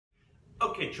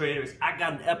Okay, traders, I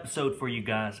got an episode for you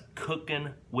guys, Cooking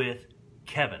with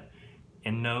Kevin.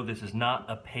 And no, this is not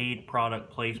a paid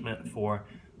product placement for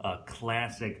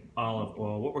classic olive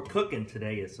oil. What we're cooking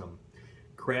today is some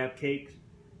crab cakes.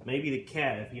 Maybe the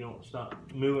cat, if you don't stop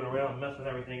moving around and messing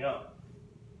everything up.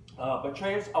 But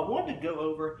traders, I wanted to go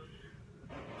over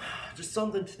just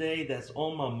something today that's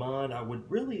on my mind. I would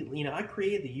really, I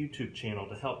created the YouTube channel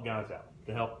to help guys out,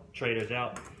 to help traders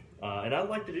out. And I'd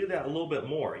like to do that a little bit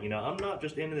more. I'm not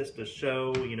just into this to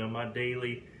show, my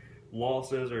daily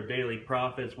losses or daily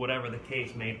profits, whatever the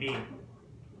case may be.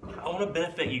 I want to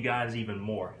benefit you guys even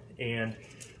more. And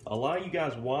a lot of you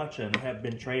guys watching have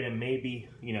been trading maybe,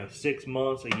 6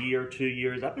 months, a year, 2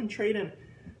 years. I've been trading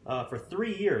for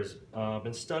 3 years. I've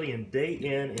been studying day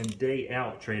in and day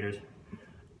out, traders,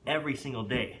 every single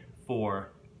day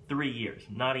for 3 years,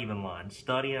 not even lying.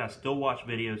 Studying, I still watch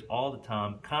videos all the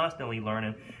time, constantly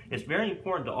learning. It's very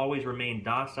important to always remain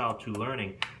docile to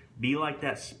learning. Be like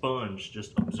that sponge,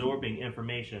 just absorbing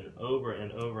information over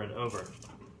and over and over.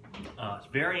 It's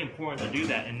very important to do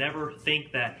that and never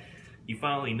think that you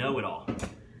finally know it all.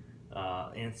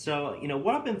 And so,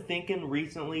 what I've been thinking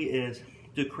recently is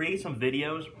to create some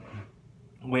videos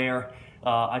where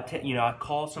I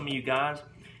call some of you guys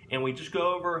and we just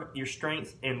go over your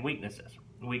strengths and weaknesses.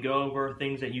 We go over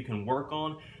things that you can work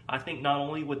on. I think not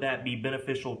only would that be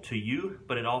beneficial to you,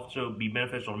 but it also be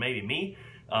beneficial to maybe me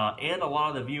and a lot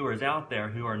of the viewers out there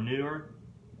who are newer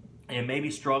and maybe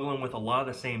struggling with a lot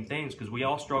of the same things, because we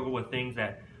all struggle with things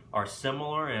that are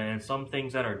similar and some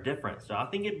things that are different. So I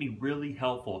think it'd be really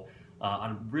helpful.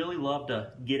 I'd really love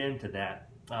to get into that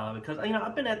because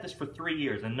I've been at this for 3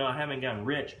 years, and no, I haven't gotten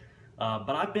rich,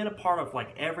 but I've been a part of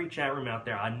like every chat room out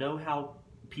there. I know how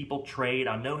people trade.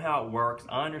 I know how it works.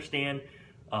 I understand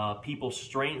people's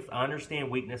strengths. I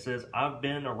understand weaknesses. I've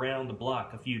been around the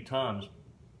block a few times.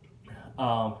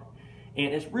 And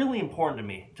it's really important to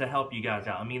me to help you guys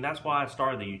out. That's why I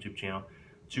started the YouTube channel,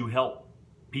 to help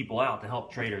people out, to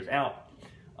help traders out.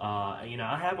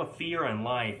 I have a fear in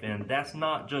life, and that's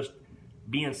not just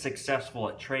being successful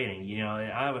at trading.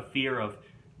 I have a fear of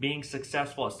being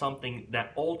successful at something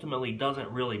that ultimately doesn't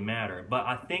really matter. But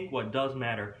I think what does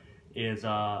matter is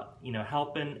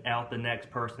helping out the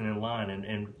next person in line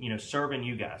and serving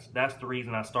you guys. That's the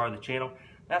reason I started the channel.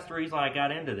 That's the reason I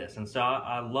got into this. And so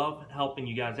I love helping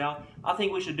you guys out. I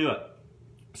think we should do it.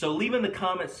 So leave in the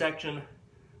comment section,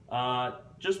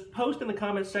 just post in the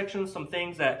comment section some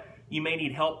things that you may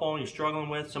need help on, you're struggling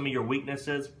with, some of your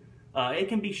weaknesses. It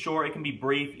can be short, it can be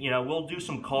brief. We'll do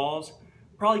some calls.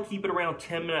 Probably keep it around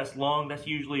 10 minutes long. That's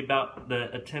usually about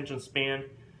the attention span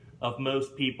of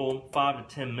most people. 5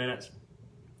 to 10 minutes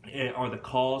are the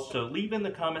calls. So leave in the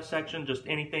comment section just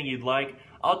anything you'd like.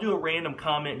 I'll do a random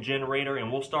comment generator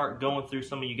and we'll start going through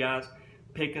some of you guys,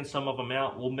 picking some of them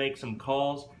out. We'll make some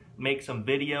calls, make some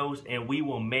videos, and we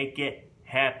will make it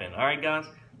happen. All right, guys?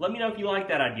 Let me know if you like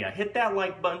that idea. Hit that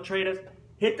like button, traders.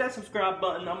 Hit that subscribe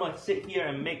button. I'm going to sit here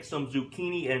and make some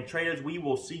zucchini, and traders, we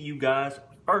will see you guys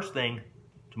first thing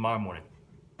tomorrow morning.